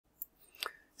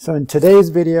So in today's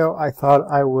video, I thought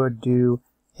I would do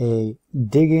a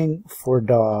digging for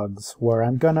dogs where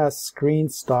I'm going to screen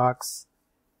stocks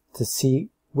to see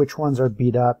which ones are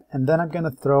beat up, and then I'm going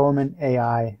to throw them in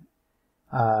AI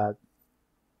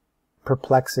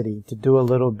Perplexity to do a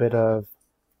little bit of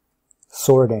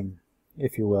sorting,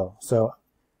 if you will. So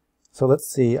let's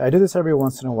see. I do this every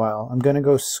once in a while. I'm going to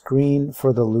go screen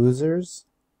for the losers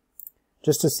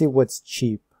just to see what's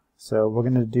cheap. So we're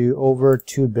going to do over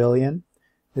 2 billion.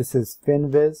 This is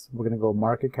FinViz. We're going to go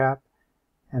market cap,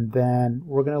 and then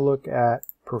we're going to look at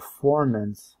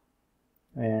performance.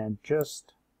 And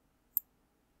just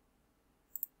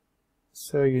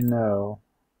so you know,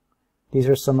 these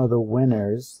are some of the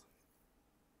winners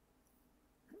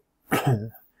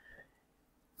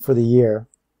for the year.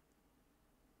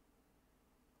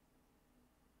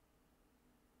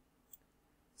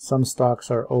 Some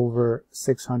stocks are over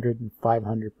 600 and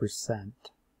 500%.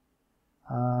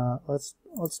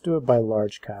 Let's do it by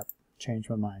large cap. Change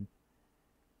my mind.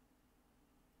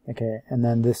 Okay, and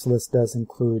then this list does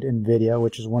include Nvidia,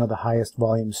 which is one of the highest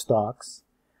volume stocks.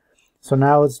 So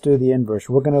now let's do the inverse.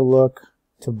 We're going to look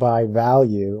to buy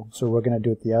value, so we're going to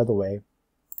do it the other way.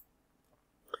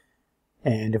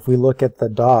 And if we look at the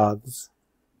dogs,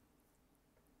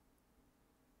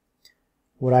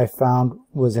 what I found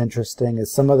was interesting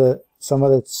is some of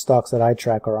the stocks that I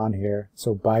track are on here.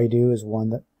 So Baidu is one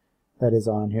that is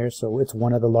on here. So it's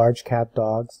one of the large cap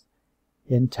dogs.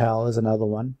 Intel is another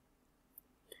one.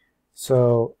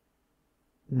 So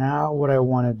now what I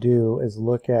want to do is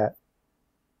look at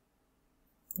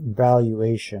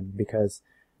valuation, because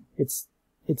it's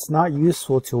not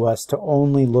useful to us to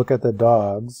only look at the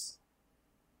dogs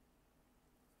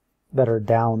that are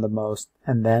down the most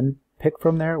and then pick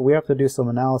from there. We have to do some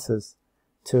analysis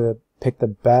to pick the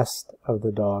best of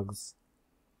the dogs.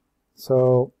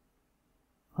 So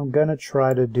I'm going to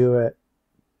try to do it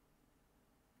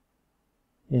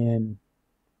in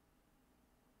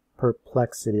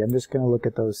Perplexity. I'm just going to look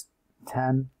at those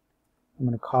 10. I'm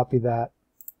going to copy that,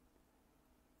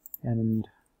 and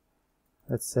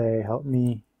let's say help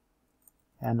me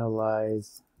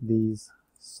analyze these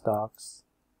stocks.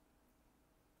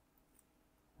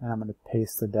 And I'm going to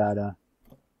paste the data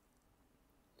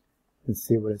and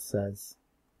see what it says.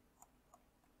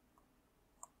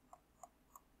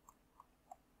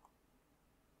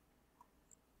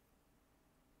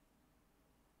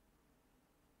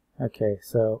 Okay,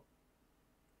 so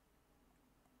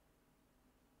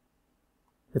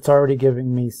it's already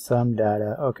giving me some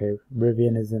data. Okay,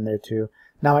 Rivian is in there too.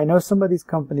 Now I know some of these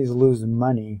companies lose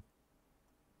money,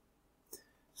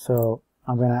 so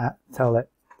I'm going to tell it,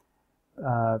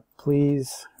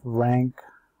 please rank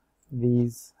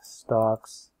these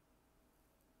stocks,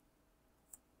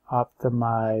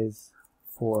 optimize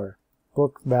for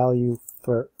book value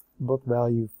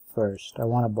first. I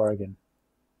want a bargain,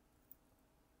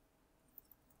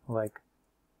 like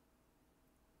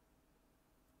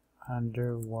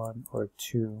under 1 or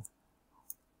 2,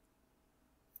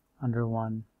 under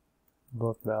 1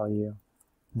 book value,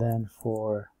 then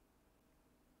for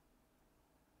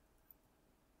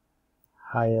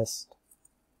highest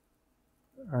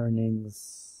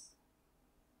earnings,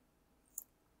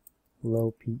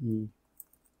 low PE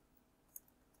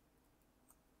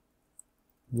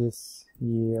this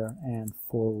year and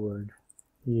forward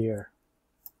year.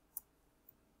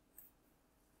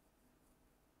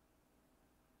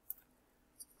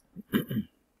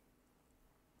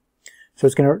 So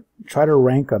it's going to try to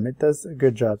rank them. It does a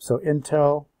good job. So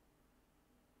Intel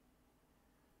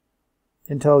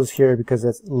is here because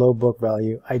it's low book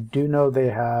value. I do know they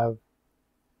have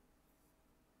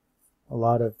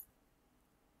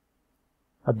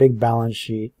a big balance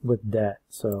sheet with debt,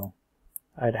 so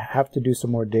I'd have to do some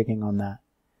more digging on that.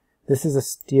 This is a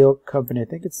steel company. I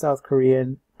think it's South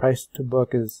Korean. Price to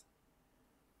book is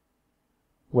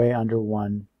way under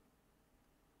 1.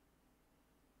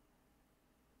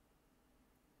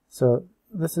 So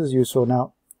this is useful.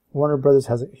 Now, Warner Brothers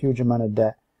has a huge amount of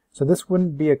debt, so this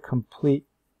wouldn't be a complete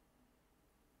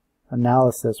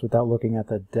analysis without looking at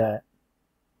the debt.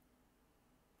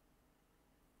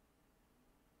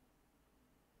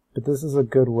 But this is a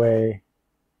good way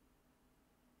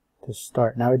to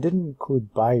start. Now, it didn't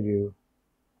include Baidu,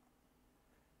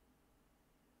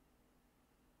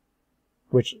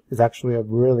 which is actually a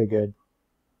really good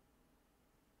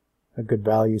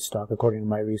value stock according to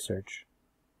my research.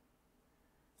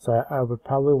 So I would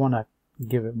probably want to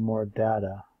give it more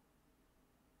data.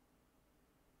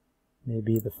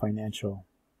 Maybe the financial.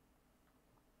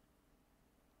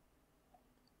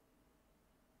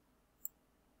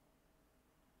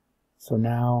 So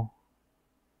now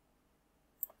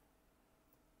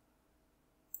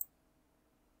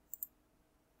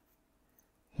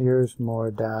here's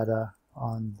more data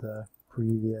on the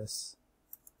previous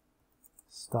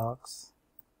stocks.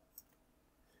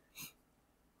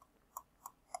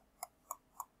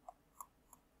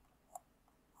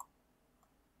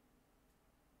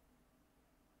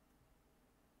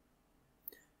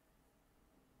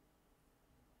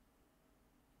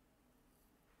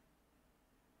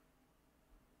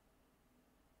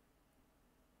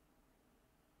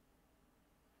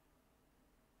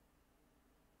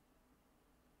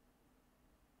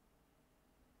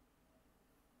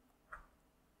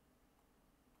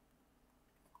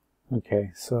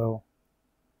 Okay, so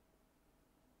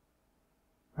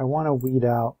I want to weed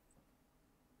out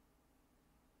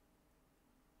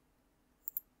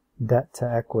debt to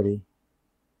equity.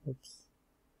 Oops.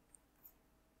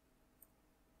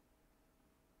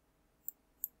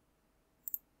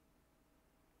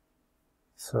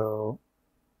 So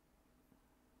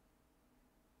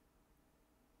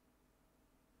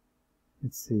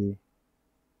let's see.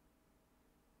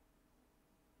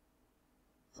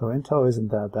 So Intel isn't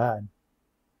that bad.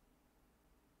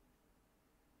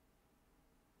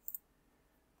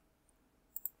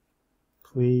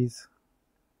 Please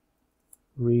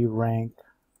re-rank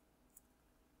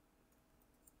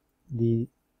the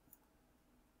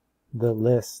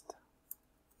list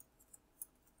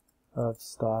of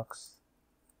stocks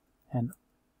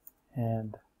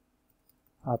and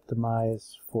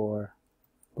optimize for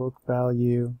book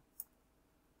value,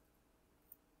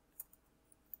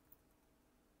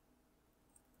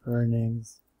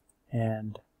 earnings,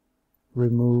 and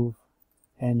remove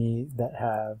any that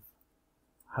have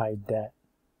high debt.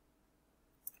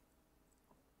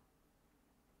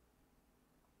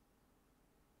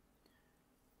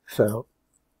 So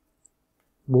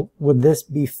would this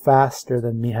be faster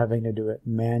than me having to do it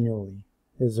manually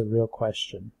is a real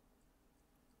question.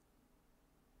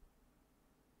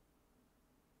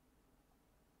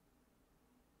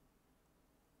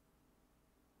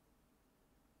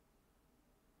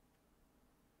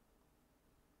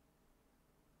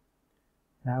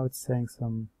 Now it's saying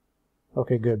some,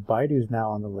 okay, good, Baidu's now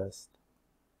on the list.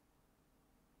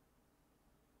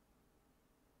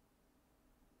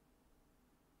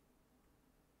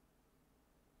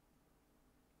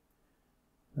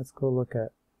 Let's go look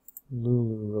at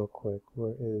Lulu real quick.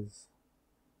 Where is,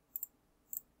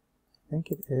 I think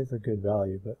it is a good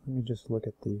value, but let me just look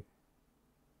at the,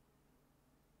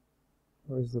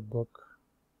 where's the book?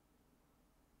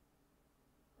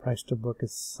 Price to book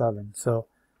is 7. So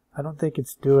I don't think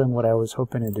it's doing what I was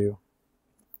hoping to do.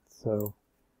 So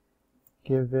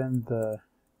given the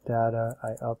data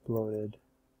I uploaded,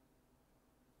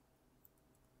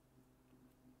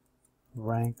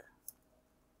 rank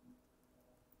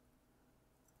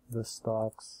the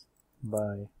stocks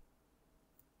by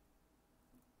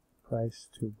price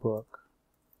to book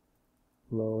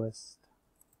lowest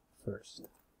first.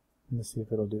 Let me see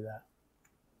if it'll do that.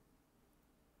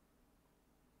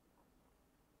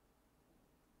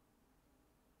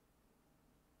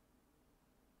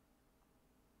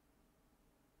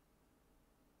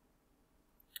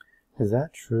 Is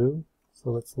that true? So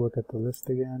let's look at the list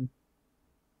again.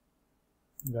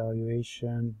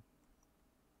 Valuation.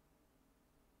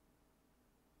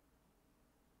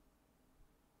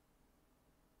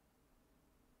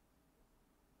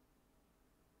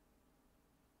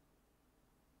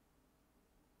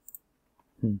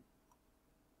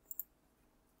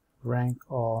 Rank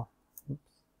all. Oops.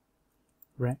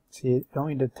 Rank. See, it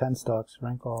only did 10 stocks.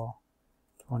 Rank all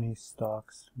 20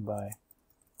 stocks by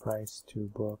price to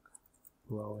book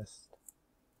lowest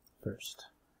first.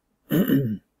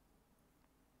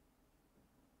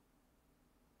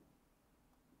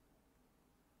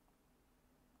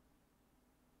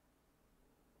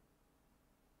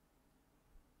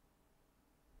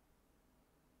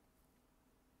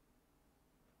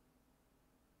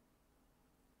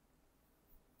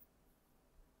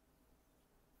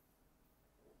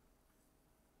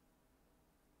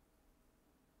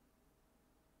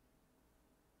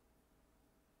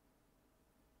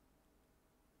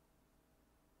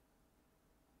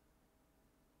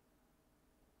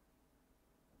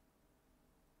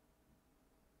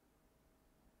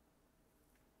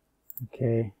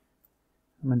 Okay,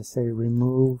 I'm going to say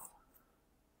remove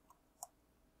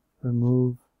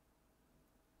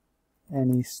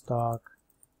any stock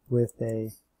with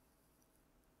a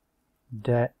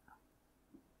debt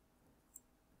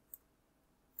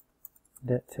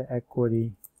to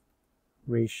equity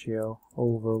ratio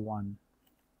over 1.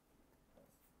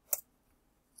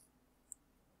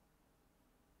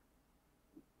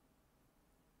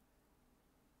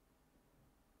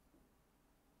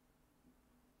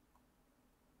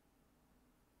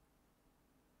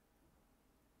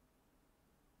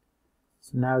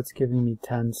 So now it's giving me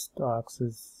 10 stocks.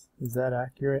 Is that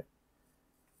accurate?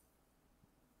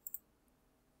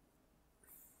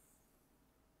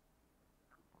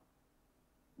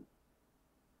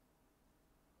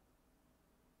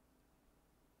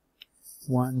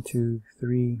 One, 2,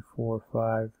 3, 4,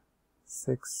 5,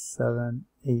 6, 7,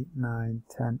 8, 9,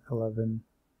 10, 11,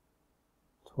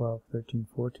 12, 13,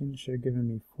 14. Should have given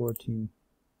me 14.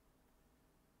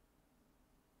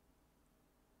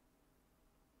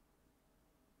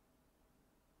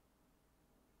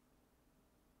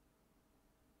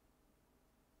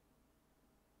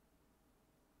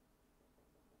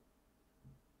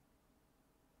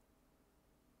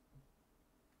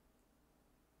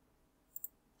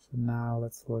 So now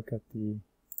let's look at the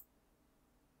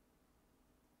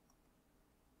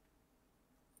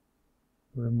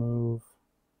remove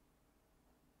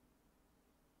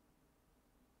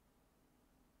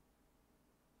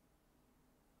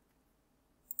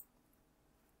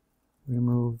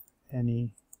any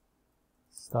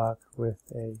stock with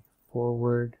a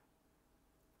forward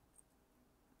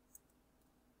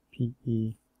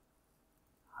PE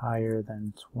higher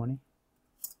than 20.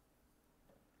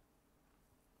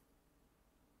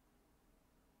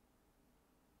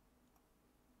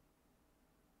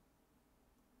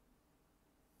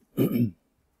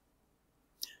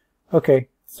 Okay,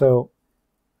 so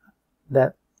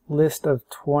that list of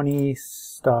 20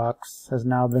 stocks has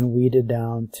now been weeded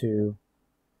down to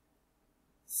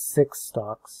 6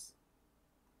 stocks.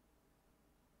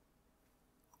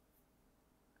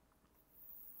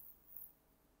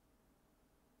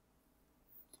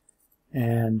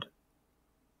 And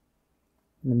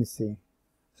let me see.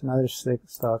 So now there's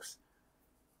 6 stocks.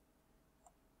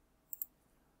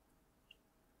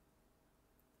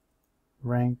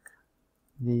 Rank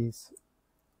these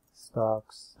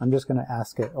stocks. I'm just going to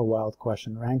ask it a wild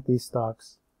question. Rank these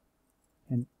stocks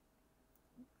in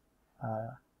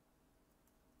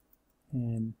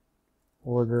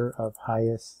order of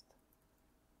highest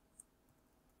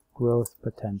growth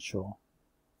potential.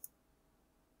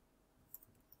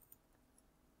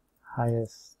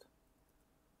 Highest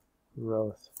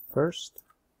growth first.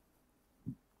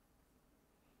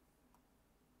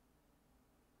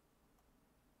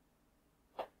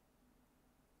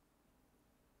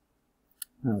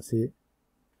 Now see,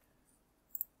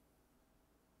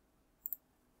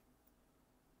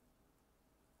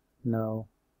 no.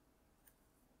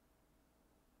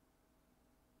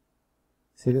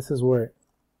 See, this is where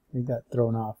it got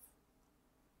thrown off.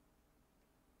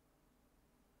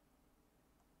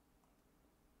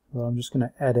 Well, I'm just going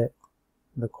to edit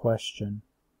the question.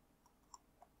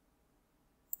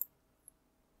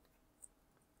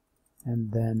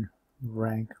 And then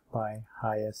rank by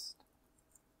highest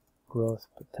growth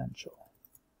potential.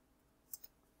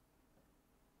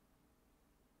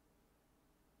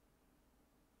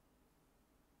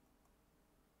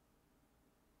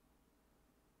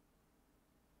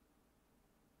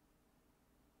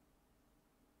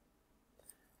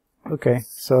 Okay,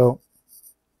 so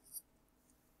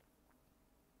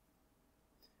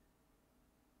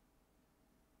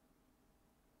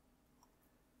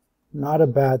not a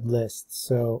bad list.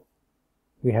 So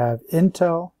we have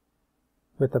Intel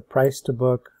with a price to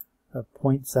book of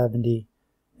 0.70,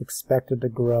 expected to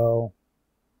grow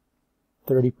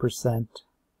 30%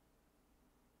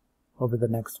 over the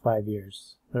next 5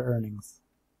 years, their earnings.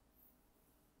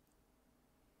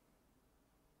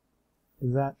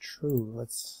 Is that true?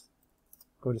 Let's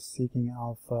go to Seeking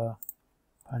Alpha,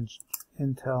 punch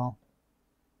Intel.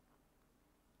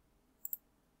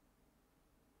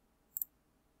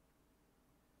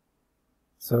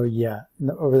 So yeah,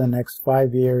 over the next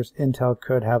 5 years, Intel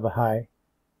could have a high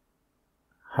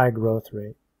growth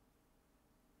rate.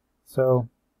 So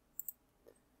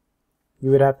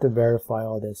you would have to verify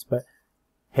all this. But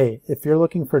hey, if you're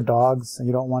looking for dogs and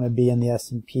you don't want to be in the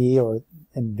S&P or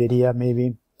NVIDIA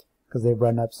maybe, because they've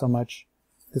run up so much,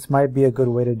 this might be a good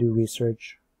way to do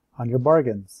research on your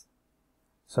bargains.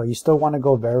 So you still want to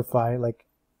go verify, like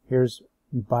here's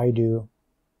Baidu.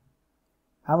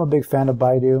 I'm a big fan of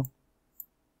Baidu.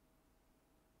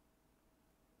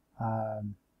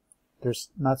 There's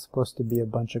not supposed to be a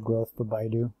bunch of growth for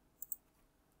Baidu.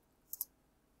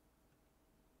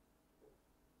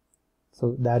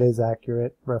 So that is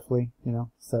accurate, roughly,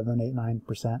 7, 8,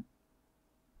 9%.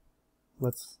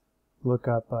 Let's look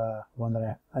up one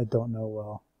that I don't know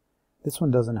well. This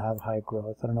one doesn't have high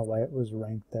growth. I don't know why it was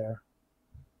ranked there.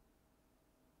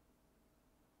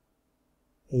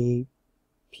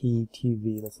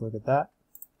 APTV, let's look at that.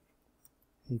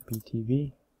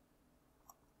 APTV.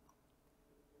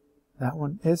 That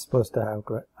one is supposed to have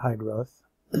high growth.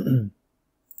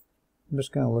 I'm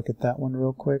just going to look at that one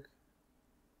real quick.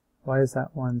 Why is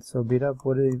that one so beat up?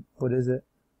 What is it?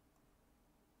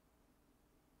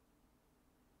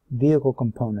 Vehicle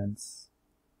components.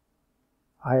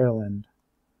 Ireland.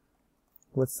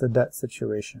 What's the debt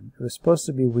situation? It was supposed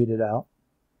to be weeded out.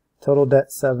 Total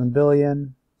debt 7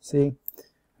 billion. See?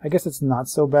 I guess it's not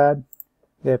so bad.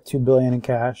 They have 2 billion in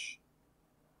cash.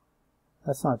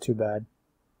 That's not too bad.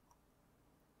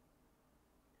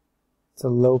 It's a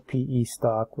low PE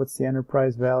stock. What's the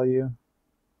enterprise value?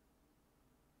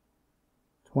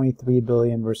 23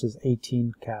 billion versus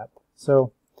 18 cap.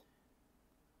 So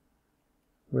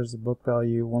where's the book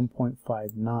value?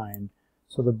 1.59.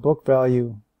 So the book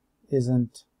value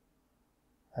isn't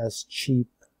as cheap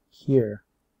here.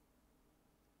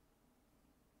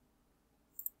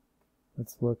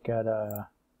 Let's look at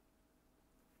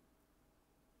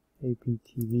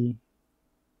APTV.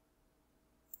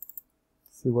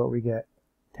 See what we get.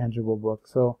 Tangible book.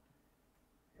 So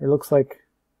it looks like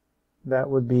that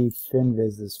would be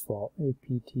Finviz's fault.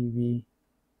 APTV.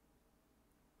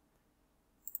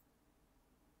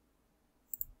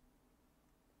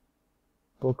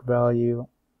 Book value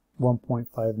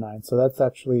 1.59. So that's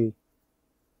actually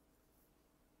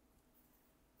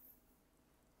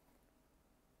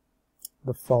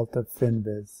the fault of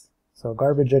Finviz. So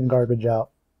garbage in, garbage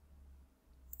out.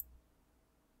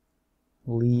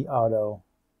 Li Auto.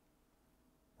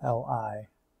 LI.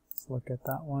 Let's look at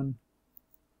that one.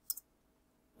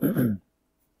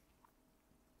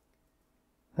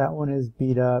 That one is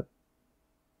beat up.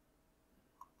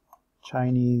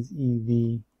 Chinese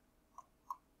EV.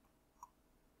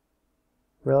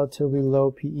 Relatively low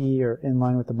PE or in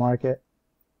line with the market.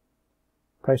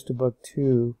 Price to book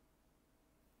 2.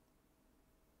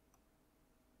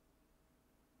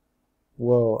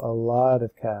 Whoa, a lot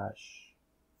of cash.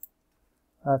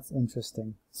 That's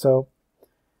interesting. So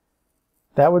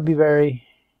that would be a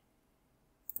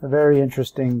very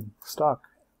interesting stock.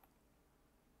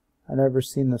 I've never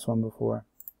seen this one before.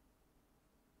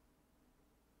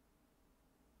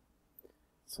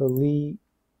 So Li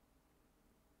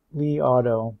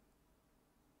Auto.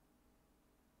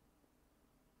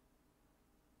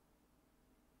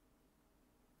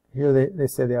 Here they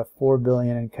say they have 4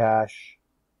 billion in cash.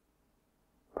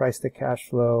 Price to cash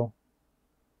flow.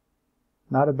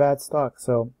 Not a bad stock.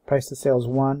 So price to sales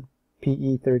 1,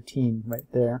 PE 13 right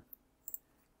there.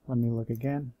 Let me look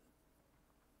again.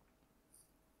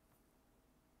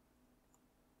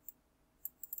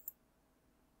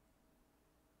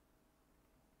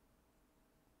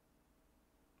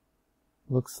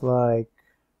 Looks like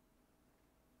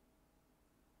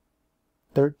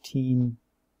 13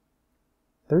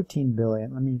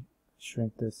 billion. Let me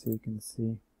shrink this so you can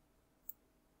see.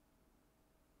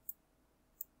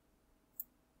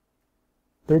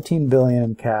 $13 billion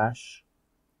in cash,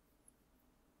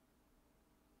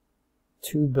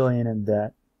 2 billion in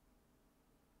debt.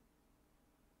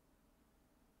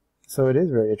 So it is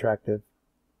very attractive.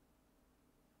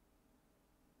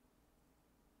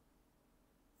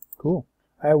 Cool.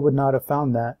 I would not have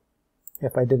found that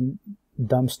if I didn't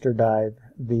dumpster dive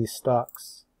these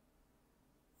stocks.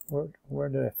 Where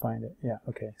did I find it? Yeah,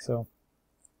 okay. So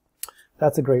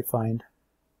that's a great find.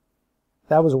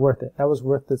 That was worth it. That was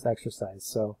worth this exercise.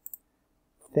 So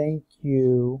thank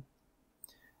you.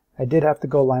 I did have to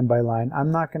go line by line.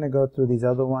 I'm not going to go through these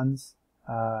other ones.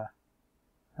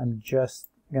 I'm just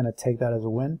going to take that as a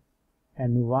win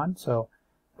and move on. So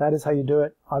that is how you do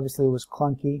it. Obviously it was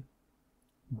clunky,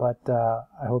 but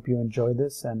I hope you enjoyed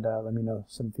this, and let me know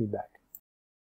some feedback.